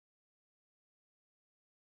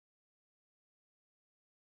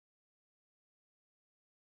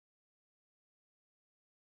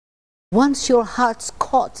Once your heart's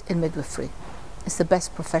caught in midwifery, it's the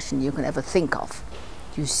best profession you can ever think of.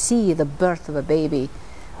 You see the birth of a baby,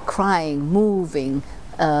 crying, moving,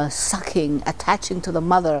 sucking, attaching to the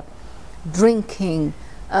mother, drinking.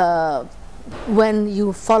 When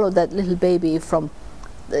you follow that little baby from,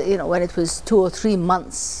 when it was 2 or 3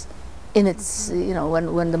 months in its,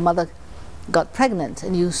 when the mother got pregnant,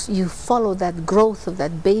 and you follow that growth of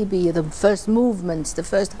that baby, the first movements, the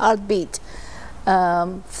first heartbeat,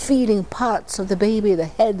 feeling parts of the baby, the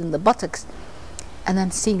head and the buttocks, and then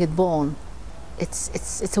seeing it born.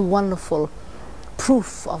 It's a wonderful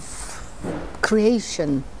proof of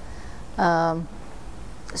creation.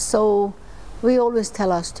 So we always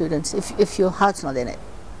tell our students, if your heart's not in it,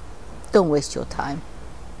 don't waste your time.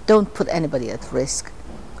 Don't put anybody at risk.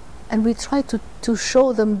 And we try to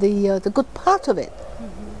show them the good part of it.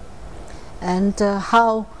 And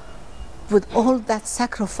how, with all that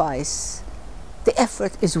sacrifice, the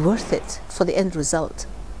effort is worth it for the end result.